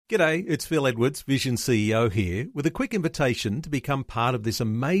G'day, it's Phil Edwards, Vision CEO here, with a quick invitation to become part of this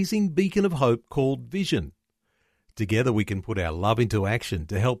amazing beacon of hope called Vision. Together we can put our love into action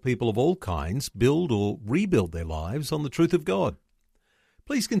to help people of all kinds build or rebuild their lives on the truth of God.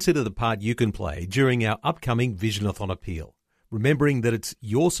 Please consider the part you can play during our upcoming Visionathon appeal, remembering that it's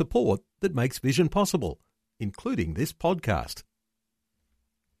your support that makes Vision possible, including this podcast.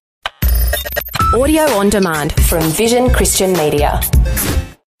 Audio on demand from Vision Christian Media.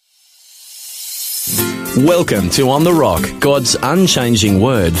 Welcome to On The Rock, God's unchanging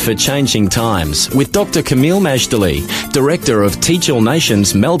word for changing times, with Dr. Camille Majdali, Director of Teach All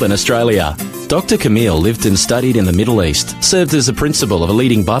Nations, Melbourne, Australia. Dr. Camille lived and studied in the Middle East, served as a principal of a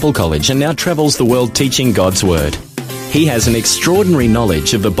leading Bible college, and now travels the world teaching God's word. He has an extraordinary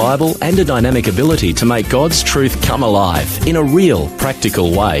knowledge of the Bible and a dynamic ability to make God's truth come alive in a real,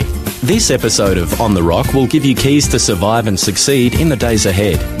 practical way. This episode of On The Rock will give you keys to survive and succeed in the days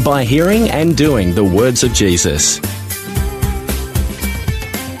ahead by hearing and doing the words of Jesus.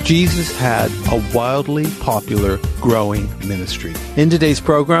 Jesus had a wildly popular, growing ministry. In today's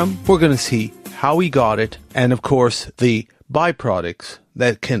program, we're going to see how he got it and, of course, the byproducts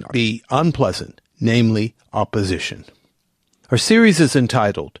that can be unpleasant, namely opposition. Our series is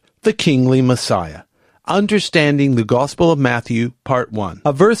entitled The Kingly Messiah, Understanding the Gospel of Matthew, Part 1,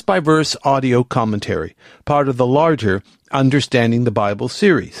 a verse-by-verse audio commentary, part of the larger Understanding the Bible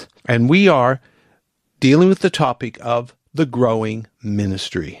series. And we are dealing with the topic of the growing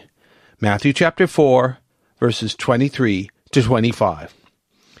ministry. Matthew chapter 4, verses 23 to 25.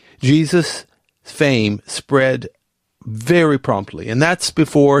 Jesus' fame spread very promptly, and that's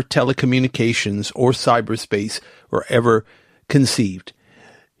before telecommunications or cyberspace were ever conceived.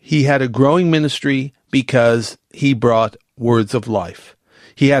 He had a growing ministry because he brought words of life.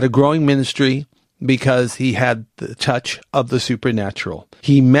 He had a growing ministry because he had the touch of the supernatural.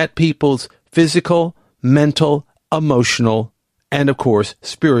 He met people's physical, mental, emotional, and of course,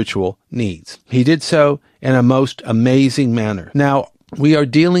 spiritual needs. He did so in a most amazing manner. Now, we are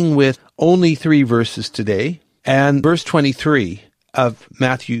dealing with only 3 verses today, and verse 23 of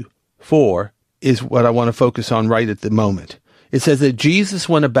Matthew 4 is what I want to focus on right at the moment. It says that Jesus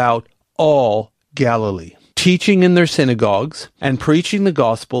went about all Galilee, teaching in their synagogues and preaching the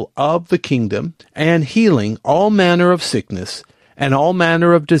gospel of the kingdom and healing all manner of sickness and all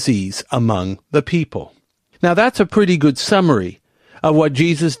manner of disease among the people. Now that's a pretty good summary of what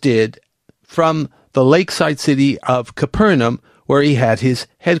Jesus did from the lakeside city of Capernaum, where he had his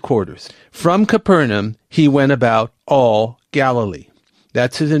headquarters. From Capernaum, he went about all Galilee.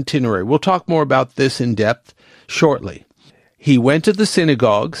 That's his itinerary. We'll talk more about this in depth shortly. He went to the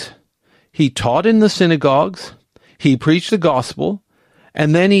synagogues, he taught in the synagogues, he preached the gospel,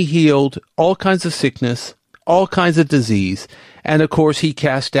 and then he healed all kinds of sickness, all kinds of disease, and of course he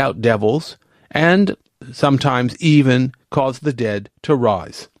cast out devils, and sometimes even caused the dead to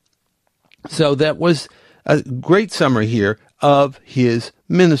rise. So that was a great summary here of his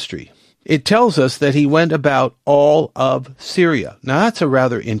ministry. It tells us that he went about all of Syria. Now that's a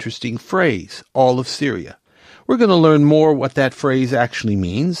rather interesting phrase, all of Syria. We're going to learn more what that phrase actually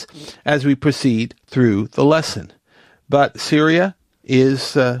means as we proceed through the lesson. But Syria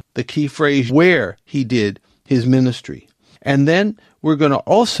is the key phrase where he did his ministry. And then we're going to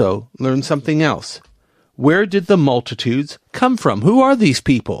also learn something else. Where did the multitudes come from? Who are these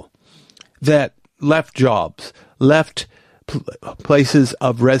people that left jobs, left places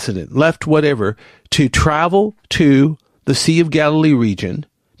of residence, left whatever, to travel to the Sea of Galilee region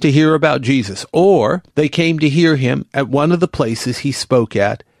to hear about Jesus, or they came to hear him at one of the places he spoke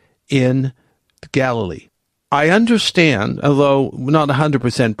at in Galilee? I understand, although not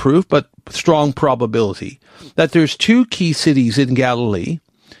 100% proof, but strong probability, that there's 2 key cities in Galilee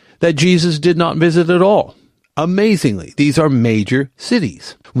that Jesus did not visit at all. Amazingly, these are major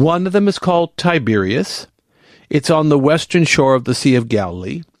cities. One of them is called Tiberias. It's on the western shore of the Sea of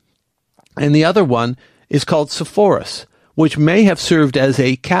Galilee. And the other one is called Sepphoris, which may have served as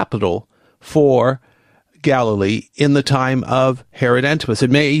a capital for Galilee in the time of Herod Antipas.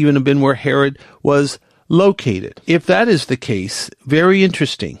 It may even have been where Herod was located. If that is the case, very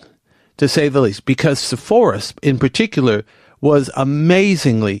interesting, to say the least, because Sepphoris in particular was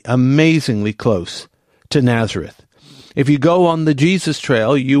amazingly close to Nazareth. If you go on the Jesus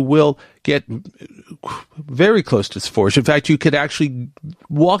Trail, you will get very close to Sepphoris. In fact, you could actually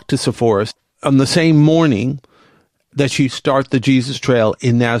walk to Sepphoris on the same morning that you start the Jesus Trail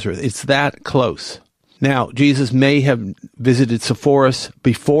in Nazareth. It's that close. Now, Jesus may have visited Sepphoris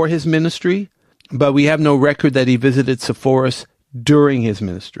before his ministry, but we have no record that he visited Sepphoris during his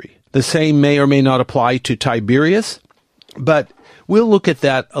ministry. The same may or may not apply to Tiberias, but We'll look at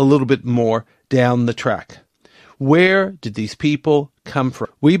that a little bit more down the track. Where did these people come from?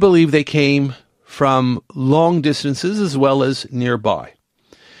 We believe they came from long distances as well as nearby.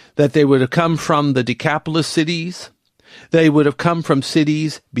 That they would have come from the Decapolis cities. They would have come from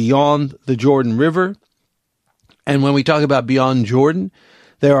cities beyond the Jordan River. And when we talk about beyond Jordan,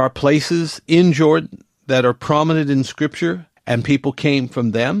 there are places in Jordan that are prominent in Scripture, and people came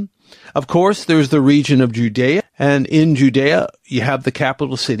from them. Of course, there's the region of Judea, and in Judea, you have the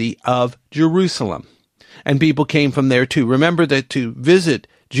capital city of Jerusalem. And people came from there too. Remember that to visit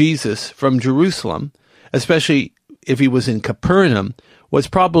Jesus from Jerusalem, especially if he was in Capernaum, was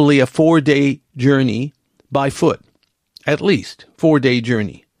probably a 4-day journey by foot. At least 4-day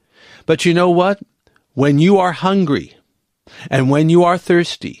journey. But you know what? When you are hungry and when you are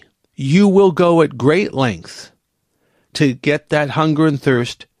thirsty, you will go at great lengths to get that hunger and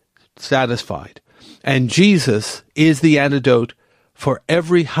thirst satisfied. And Jesus is the antidote for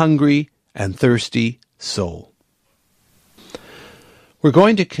every hungry and thirsty soul. We're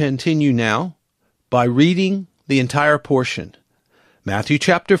going to continue now by reading the entire portion. Matthew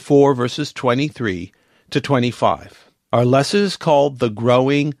chapter 4, verses 23 to 25. Our lesson is called The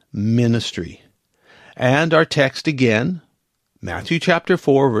Growing Ministry. And our text again, Matthew chapter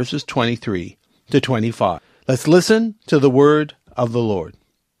 4, verses 23 to 25. Let's listen to the word of the Lord.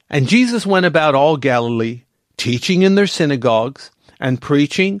 And Jesus went about all Galilee, teaching in their synagogues, and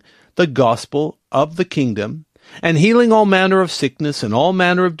preaching the gospel of the kingdom, and healing all manner of sickness and all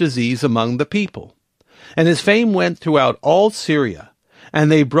manner of disease among the people. And his fame went throughout all Syria, and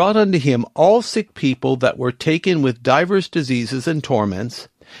they brought unto him all sick people that were taken with divers diseases and torments,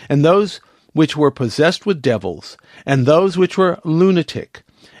 and those which were possessed with devils, and those which were lunatic,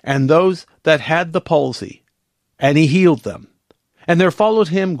 and those that had the palsy. And he healed them. And there followed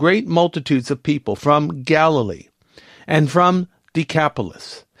him great multitudes of people from Galilee, and from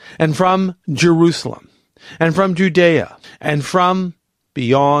Decapolis, and from Jerusalem, and from Judea, and from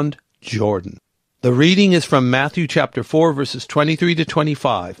beyond Jordan. The reading is from Matthew chapter 4, verses 23 to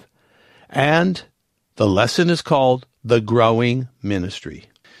 25, and the lesson is called The Growing Ministry.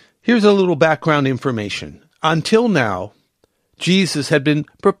 Here's a little background information. Until now, Jesus had been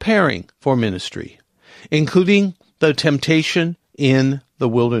preparing for ministry, including the temptation in the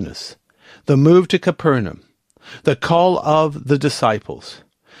wilderness, the move to Capernaum, the call of the disciples.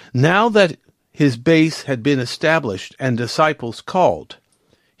 Now that his base had been established and disciples called,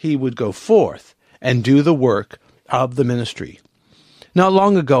 he would go forth and do the work of the ministry. Not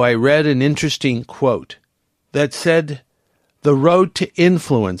long ago, I read an interesting quote that said, "The road to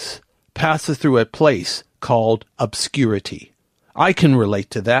influence passes through a place called obscurity." I can relate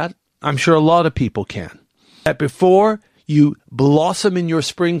to that. I'm sure a lot of people can. That before you blossom in your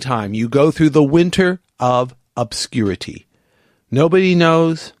springtime, you go through the winter of obscurity. Nobody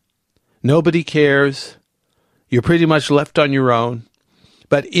knows. Nobody cares. You're pretty much left on your own.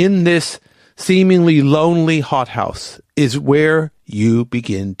 But in this seemingly lonely hothouse is where you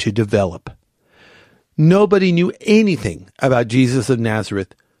begin to develop. Nobody knew anything about Jesus of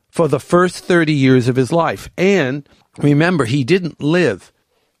Nazareth for the first 30 years of his life. And remember, he didn't live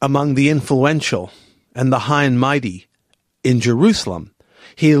among the influential and the high and mighty in Jerusalem.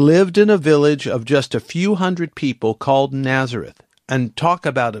 He lived in a village of just a few hundred people called Nazareth. And talk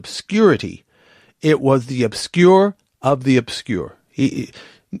about obscurity. It was the obscure of the obscure. He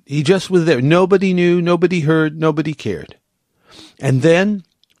just was there. Nobody knew, nobody heard, nobody cared. And then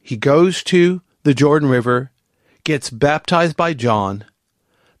he goes to the Jordan River, gets baptized by John.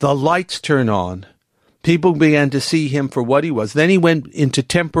 The lights turn on. People began to see him for what he was. Then he went into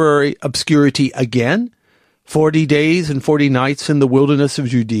temporary obscurity again, 40 days and 40 nights in the wilderness of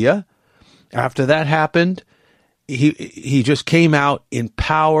Judea. After that happened, he just came out in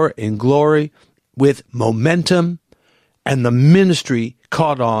power and glory with momentum, and the ministry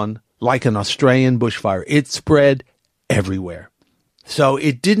caught on like an Australian bushfire. It spread everywhere. So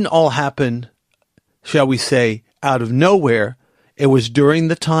it didn't all happen, shall we say, out of nowhere. It was during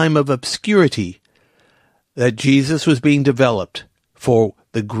the time of obscurity that Jesus was being developed for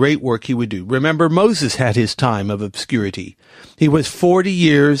the great work he would do. Remember, Moses had his time of obscurity. He was 40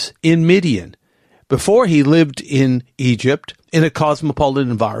 years in Midian. Before he lived in Egypt, in a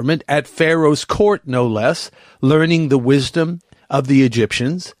cosmopolitan environment, at Pharaoh's court, no less, learning the wisdom of the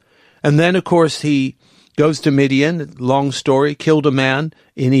Egyptians. And then, of course, he goes to Midian, long story, killed a man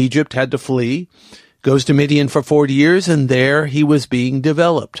in Egypt, had to flee, goes to Midian for 40 years, and there he was being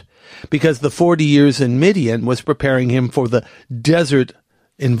developed. Because the 40 years in Midian was preparing him for the desert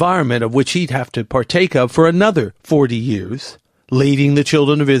environment of which he'd have to partake of for another 40 years, leading the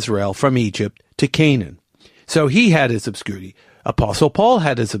children of Israel from Egypt to Canaan. So he had his obscurity. Apostle Paul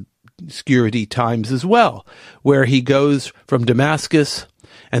had his obscurity times as well, where he goes from Damascus,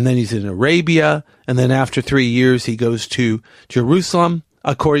 and then he's in Arabia, and then after 3 years he goes to Jerusalem,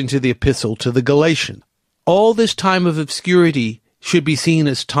 according to the epistle to the Galatians. All this time of obscurity should be seen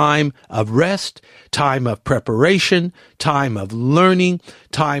as time of rest, time of preparation, time of learning,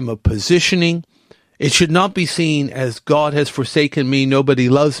 time of positioning. It should not be seen as God has forsaken me, nobody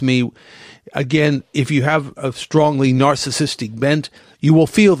loves me. Again, if you have a strongly narcissistic bent, you will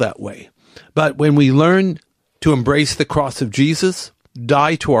feel that way. But when we learn to embrace the cross of Jesus,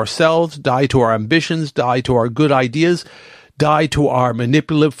 die to ourselves, die to our ambitions, die to our good ideas, die to our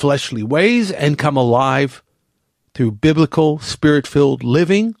manipulative fleshly ways, and come alive through biblical, spirit-filled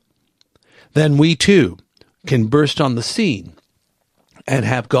living, then we too can burst on the scene and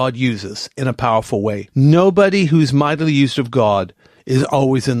have God use us in a powerful way. Nobody who's mightily used of God is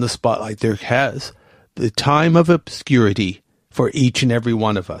always in the spotlight. There has the time of obscurity for each and every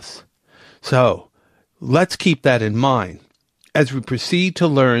one of us. So let's keep that in mind as we proceed to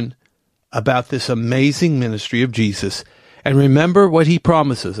learn about this amazing ministry of Jesus. And remember what he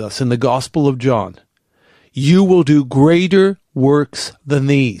promises us in the Gospel of John. You will do greater works than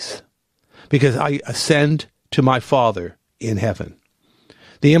these, because I ascend to my Father in heaven.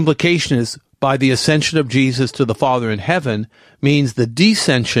 The implication is, by the ascension of Jesus to the Father in heaven means the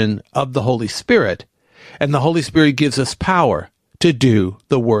descension of the Holy Spirit, and the Holy Spirit gives us power to do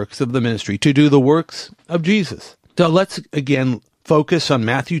the works of the ministry, to do the works of Jesus. So let's again focus on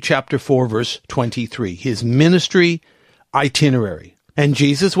Matthew chapter 4, verse 23, his ministry itinerary. And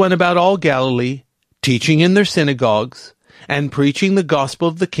Jesus went about all Galilee, teaching in their synagogues, and preaching the gospel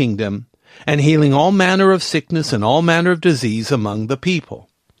of the kingdom, and healing all manner of sickness and all manner of disease among the people.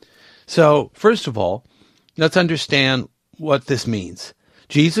 So, first of all, let's understand what this means.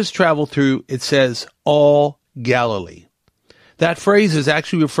 Jesus traveled through, it says, all Galilee. That phrase is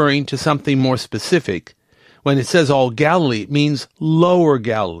actually referring to something more specific. When it says all Galilee, it means lower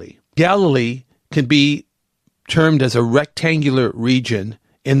Galilee. Galilee can be termed as a rectangular region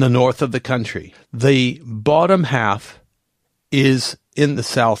in the north of the country. The bottom half is in the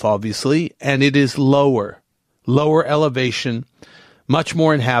south, obviously, and it is lower elevation, much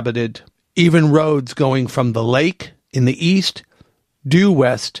more inhabited, even roads going from the lake in the east due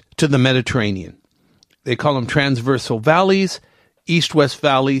west to the Mediterranean. They call them transversal valleys, east-west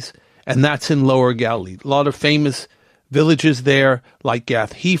valleys, and that's in Lower Galilee. A lot of famous villages there, like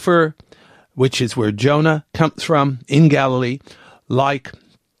Gath-Hepher, which is where Jonah comes from, in Galilee, like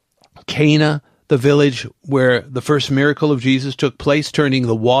Cana, the village where the first miracle of Jesus took place, turning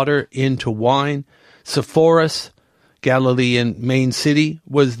the water into wine. Sepphoris, Galilean main city,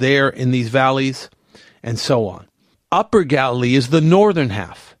 was there in these valleys, and so on. Upper Galilee is the northern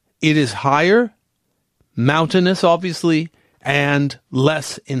half. It is higher, mountainous, obviously, and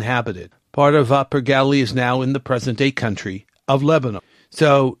less inhabited. Part of Upper Galilee is now in the present-day country of Lebanon.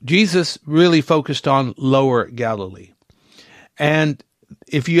 So Jesus really focused on Lower Galilee. And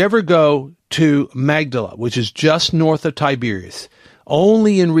if you ever go to Magdala, which is just north of Tiberias,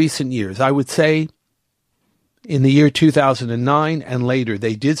 only in recent years, I would say in the year 2009 and later,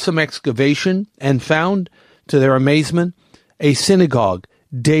 they did some excavation and found, to their amazement, a synagogue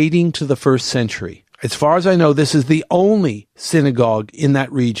dating to the 1st century. As far as I know, this is the only synagogue in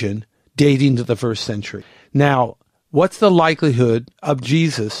that region dating to the 1st century. Now, what's the likelihood of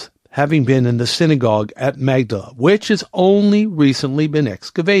Jesus having been in the synagogue at Magdala, which has only recently been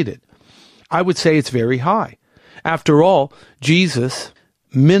excavated? I would say it's very high. After all, Jesus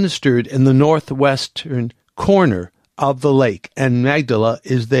ministered in the northwestern corner of the lake, and Magdala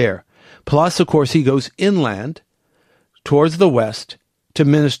is there. Plus, of course, he goes inland towards the west to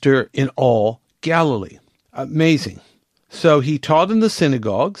minister in all Galilee. Amazing. So he taught in the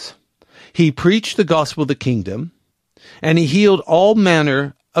synagogues, he preached the gospel of the kingdom, and he healed all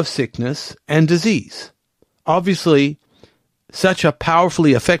manner of sickness and disease. Obviously, such a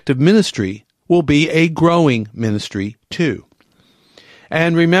powerfully effective ministry will be a growing ministry too.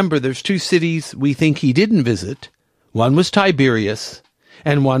 And remember, there's 2 cities we think he didn't visit. One was Tiberias,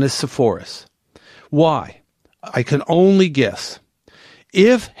 and one is Sepphoris. Why? I can only guess.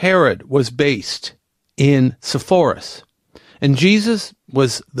 If Herod was based in Sepphoris, and Jesus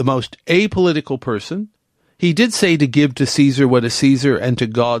was the most apolitical person, he did say to give to Caesar what is Caesar and to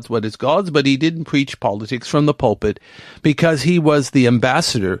God's what is God's, but he didn't preach politics from the pulpit because he was the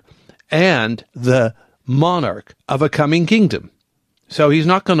ambassador and the monarch of a coming kingdom. So he's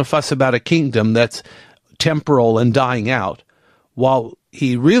not going to fuss about a kingdom that's temporal and dying out, while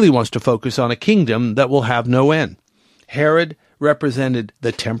he really wants to focus on a kingdom that will have no end. Herod represented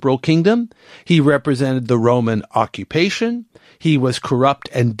the temporal kingdom. He represented the Roman occupation. He was corrupt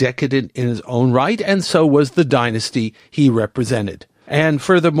and decadent in his own right, and so was the dynasty he represented. And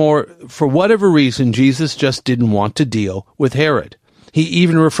furthermore, for whatever reason, Jesus just didn't want to deal with Herod. He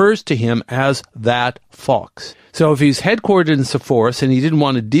even refers to him as that fox. So if he's headquartered in Sepphoris and he didn't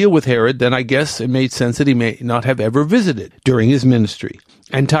want to deal with Herod, then I guess it made sense that he may not have ever visited during his ministry.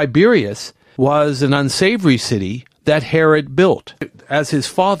 And Tiberias was an unsavory city that Herod built. As his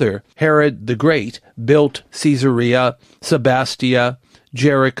father, Herod the Great, built Caesarea, Sebastia,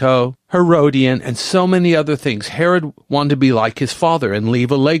 Jericho, Herodian, and so many other things. Herod wanted to be like his father and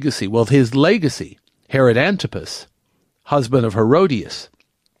leave a legacy. Well, his legacy, Herod Antipas, husband of Herodias,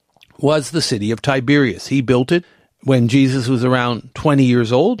 was the city of Tiberias. He built it when Jesus was around 20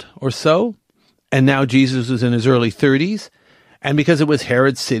 years old or so, and now Jesus was in his early 30s. And because it was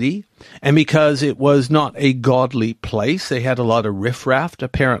Herod's city, and because it was not a godly place, they had a lot of riffraff,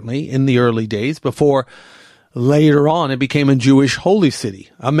 apparently, in the early days, before later on it became a Jewish holy city.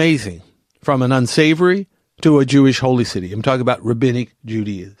 Amazing. From an unsavory to a Jewish holy city. I'm talking about rabbinic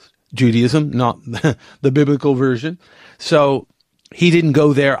Judaism, not the biblical version. So he didn't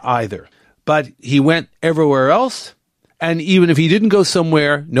go there either. But he went everywhere else, and even if he didn't go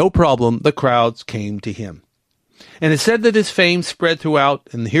somewhere, no problem, the crowds came to him. And it said that his fame spread throughout,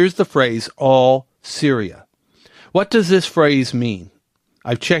 and here's the phrase, all Syria. What does this phrase mean?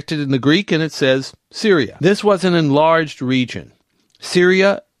 I've checked it in the Greek, and it says Syria. This was an enlarged region.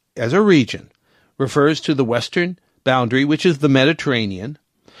 Syria, as a region, refers to the western boundary, which is the Mediterranean,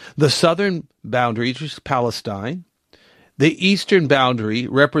 the southern boundary, which is Palestine, the eastern boundary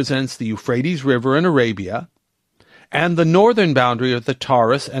represents the Euphrates River in Arabia, and the northern boundary are the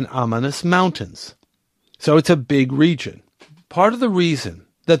Taurus and Amanus Mountains. So it's a big region. Part of the reason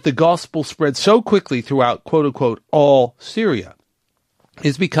that the gospel spread so quickly throughout, quote-unquote, all Syria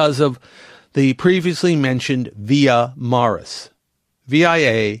is because of the previously mentioned Via Maris.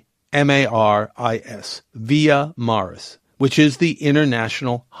 V-I-A-M-A-R-I-S. Via Maris, which is the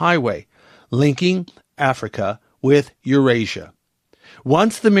international highway linking Africa with Eurasia.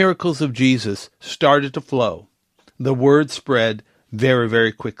 Once the miracles of Jesus started to flow, the word spread very,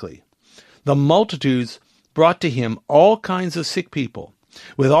 very quickly. The multitudes brought to him all kinds of sick people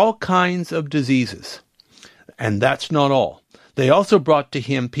with all kinds of diseases. And that's not all. They also brought to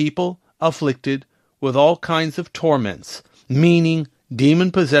him people afflicted with all kinds of torments, meaning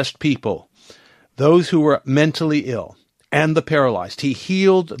demon-possessed people, those who were mentally ill, and the paralyzed. He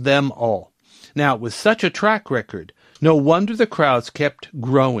healed them all. Now, with such a track record, no wonder the crowds kept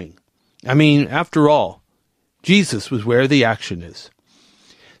growing. I mean, after all, Jesus was where the action is.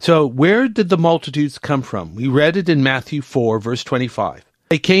 So where did the multitudes come from? We read it in Matthew 4, verse 25.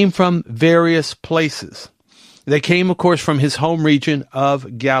 They came from various places. They came, of course, from his home region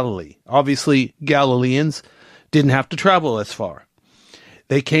of Galilee. Obviously, Galileans didn't have to travel as far.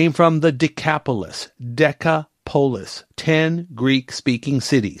 They came from the Decapolis, 10 Greek-speaking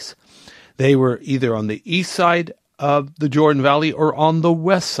cities. They were either on the east side of the Jordan Valley or on the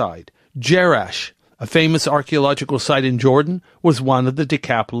west side. Jerash, a famous archaeological site in Jordan, was one of the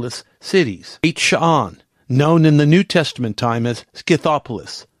Decapolis cities. Beit Shean, known in the New Testament time as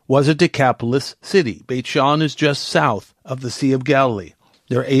Scythopolis, was a Decapolis city. Beit Shean is just south of the Sea of Galilee.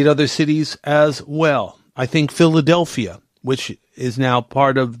 There are 8 other cities as well. I think Philadelphia, which is now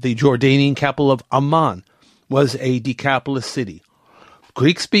part of the Jordanian capital of Amman, was a Decapolis city.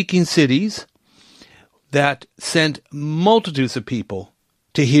 Greek-speaking cities that sent multitudes of people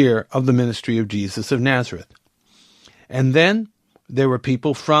to hear of the ministry of Jesus of Nazareth. And then there were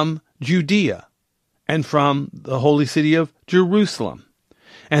people from Judea and from the holy city of Jerusalem.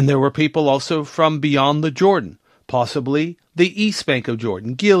 And there were people also from beyond the Jordan, possibly the east bank of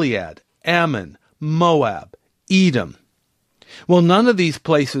Jordan, Gilead, Ammon, Moab, Edom. Well, none of these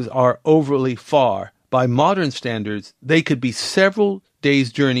places are overly far. By modern standards, they could be several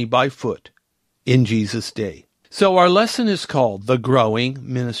days' journey by foot in Jesus' day. So our lesson is called The Growing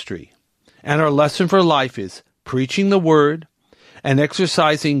Ministry. And our lesson for life is preaching the word and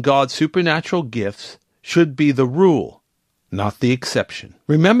exercising God's supernatural gifts should be the rule, not the exception.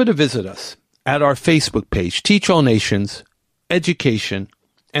 Remember to visit us at our Facebook page, Teach All Nations, Education,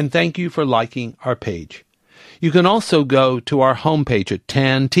 and thank you for liking our page. You can also go to our homepage at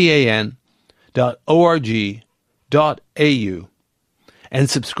tan.org.au and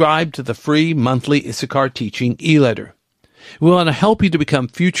subscribe to the free monthly Issachar Teaching e-letter. We want to help you to become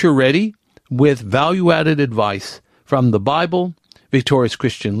future-ready with value-added advice from the Bible, victorious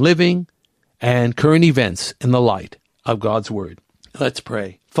Christian living, and current events in the light of God's Word. Let's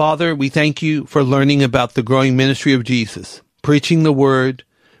pray. Father, we thank you for learning about the growing ministry of Jesus, preaching the Word,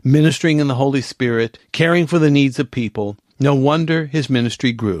 ministering in the Holy Spirit, caring for the needs of people, No wonder his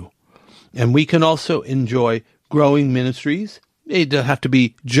ministry grew. And we can also enjoy growing ministries. They don't have to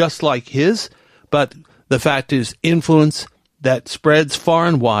be just like his, but the fact is influence that spreads far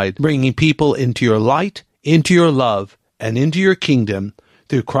and wide, bringing people into your light, into your love, and into your kingdom.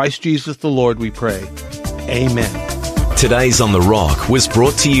 Through Christ Jesus the Lord we pray. Amen. Today's On The Rock was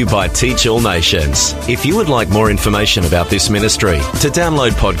brought to you by Teach All Nations. If you would like more information about this ministry, to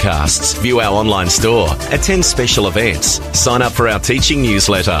download podcasts, view our online store, attend special events, sign up for our teaching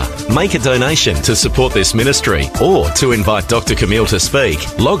newsletter, make a donation to support this ministry, or to invite Dr. Camille to speak,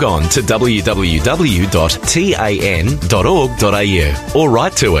 log on to www.tan.org.au or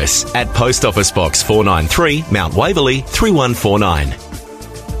write to us at Post Office Box 493, Mount Waverley 3149.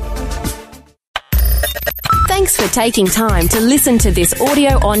 Thanks for taking time to listen to this audio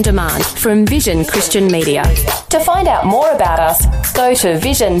on demand from Vision Christian Media. To find out more about us, go to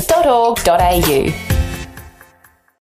vision.org.au.